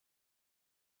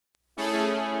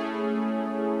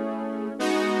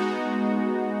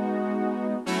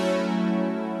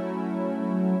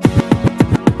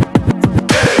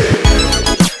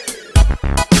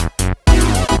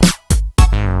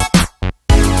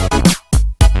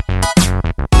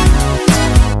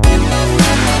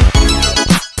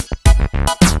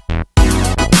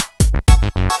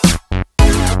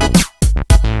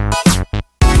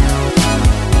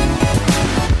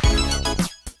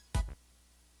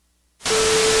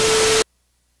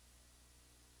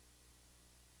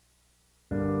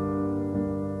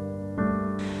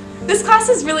This class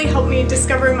has really helped me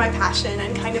discover my passion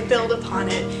and kind of build upon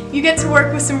it. You get to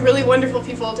work with some really wonderful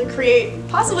people to create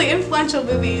possibly influential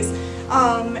movies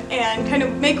and kind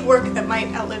of make work that might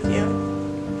outlive you.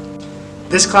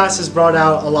 This class has brought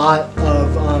out a lot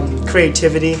of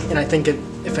creativity, and I think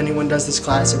if anyone does this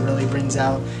class, it really brings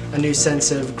out a new sense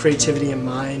of creativity in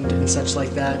mind and such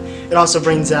like that. It also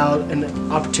brings out an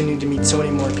opportunity to meet so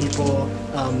many more people,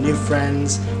 new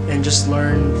friends, and just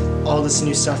learn all this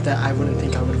new stuff that I wouldn't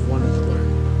think I would have wanted to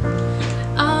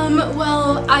learn.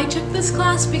 Well, I took this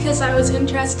class because I was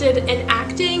interested in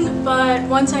acting, but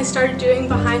once I started doing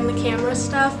behind the camera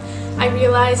stuff, I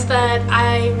realized that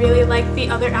I really liked the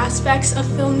other aspects of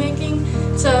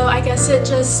filmmaking, so I guess it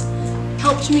just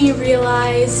helped me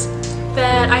realize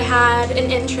that I had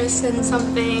an interest in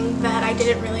something that I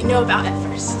didn't really know about at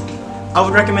first. I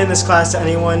would recommend this class to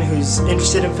anyone who's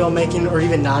interested in filmmaking or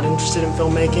even not interested in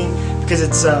filmmaking, because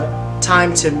it's a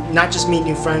time to not just meet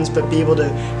new friends, but be able to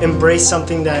embrace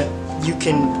something that you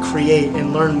can create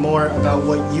and learn more about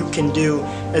what you can do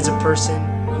as a person.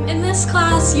 In this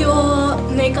class, you'll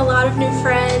make a lot of new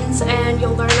friends and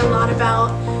you'll learn a lot about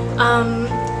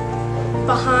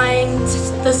behind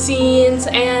the scenes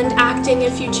and acting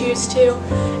if you choose to,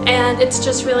 and it's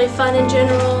just really fun in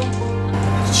general.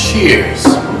 Cheers.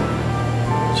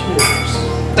 Cheers.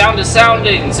 Sound is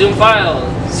sounding. Zoom file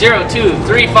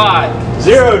 0235.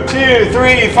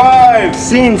 0235.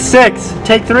 Scene 6,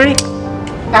 take 3,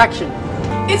 action.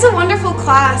 It's a wonderful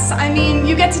class. I mean,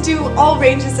 you get to do all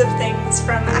ranges of things,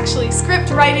 from actually script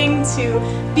writing to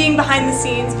being behind the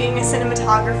scenes, being a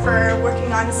cinematographer,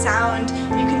 working on sound.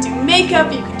 You can do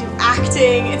makeup, you can do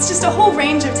acting. It's just a whole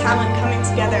range of talent coming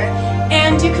together.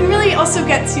 And you can really also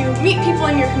get to meet people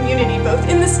in your community, both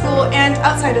in the school and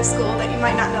outside of school, that you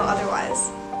might not know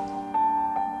otherwise.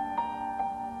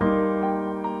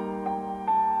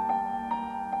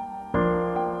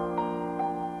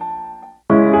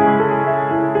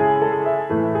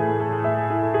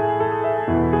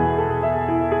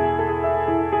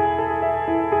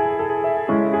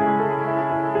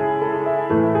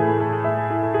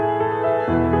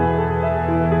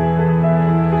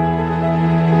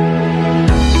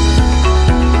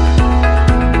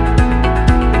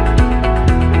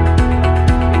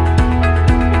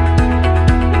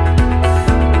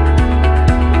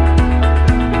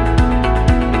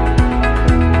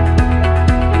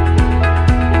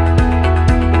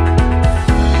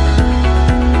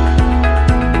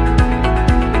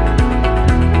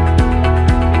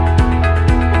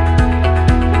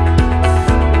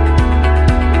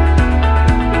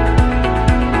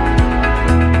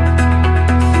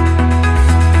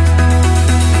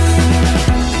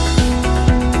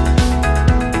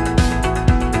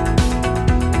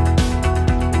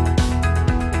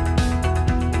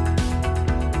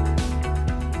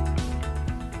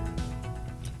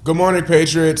 Good morning,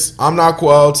 Patriots. I'm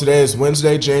Naquel. Today is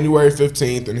Wednesday, January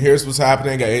 15th, and here's what's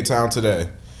happening at A-Town today.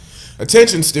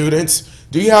 Attention, students.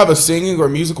 Do you have a singing or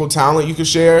musical talent you can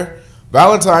share?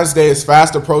 Valentine's Day is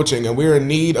fast approaching, and we are in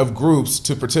need of groups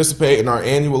to participate in our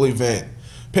annual event.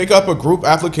 Pick up a group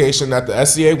application at the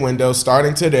SCA window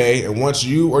starting today, and once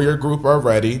you or your group are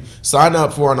ready, sign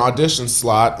up for an audition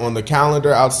slot on the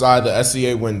calendar outside the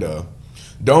SCA window.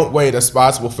 Don't wait, as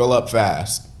spots will fill up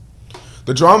fast.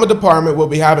 The drama department will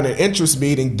be having an interest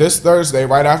meeting this Thursday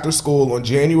right after school on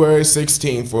January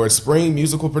 16th for its spring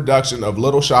musical production of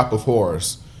Little Shop of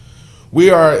Horrors.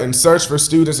 We are in search for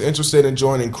students interested in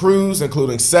joining crews,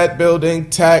 including set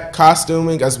building, tech,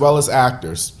 costuming, as well as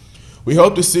actors. We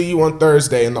hope to see you on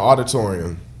Thursday in the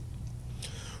auditorium.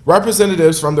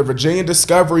 Representatives from the Virginia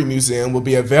Discovery Museum will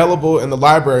be available in the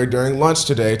library during lunch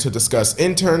today to discuss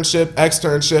internship,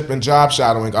 externship, and job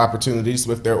shadowing opportunities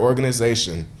with their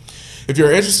organization. If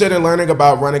you're interested in learning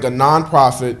about running a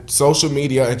nonprofit, social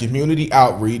media and community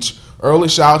outreach, early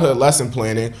childhood lesson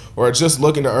planning, or are just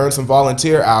looking to earn some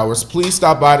volunteer hours, please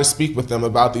stop by to speak with them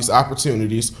about these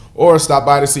opportunities, or stop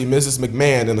by to see Mrs.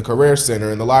 McMahon in the Career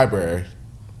Center in the library.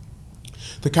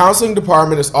 The counseling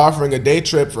department is offering a day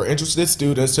trip for interested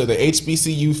students to the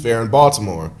HBCU Fair in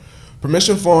Baltimore.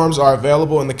 Permission forms are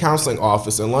available in the counseling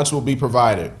office and lunch will be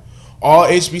provided. All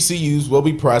HBCUs will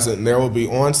be present and there will be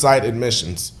on-site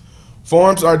admissions.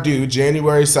 Forms are due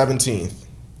January 17th.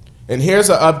 And here's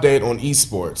an update on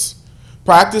esports.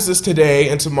 Practice is today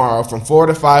and tomorrow from 4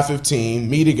 to 5:15,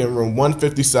 meeting in room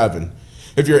 157.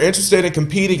 If you're interested in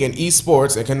competing in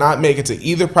esports and cannot make it to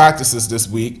either practices this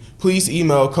week, please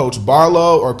email Coach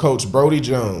Barlow or Coach Brody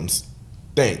Jones.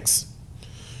 Thanks.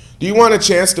 Do you want a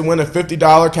chance to win a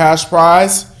 $50 cash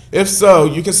prize? If so,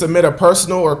 you can submit a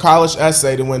personal or college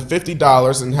essay to win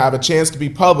 $50 and have a chance to be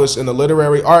published in the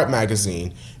Literary Art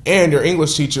magazine, and your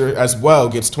English teacher as well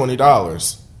gets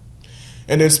 $20.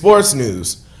 And in sports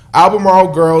news,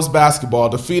 Albemarle girls basketball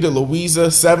defeated Louisa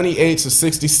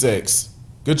 78-66.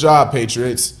 Good job,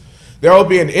 Patriots. There will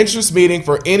be an interest meeting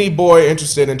for any boy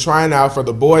interested in trying out for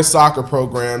the boys soccer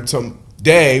program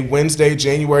today, Wednesday,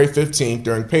 January 15th,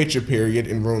 during Patriot period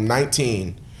in room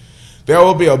 19. There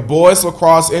will be a boys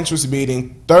lacrosse interest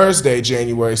meeting Thursday,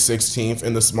 January 16th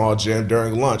in the small gym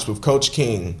during lunch with Coach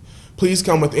King. Please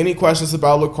come with any questions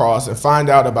about lacrosse and find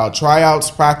out about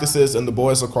tryouts, practices, and the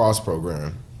boys lacrosse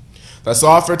program. That's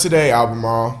all for today,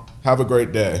 Albemarle. Have a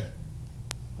great day.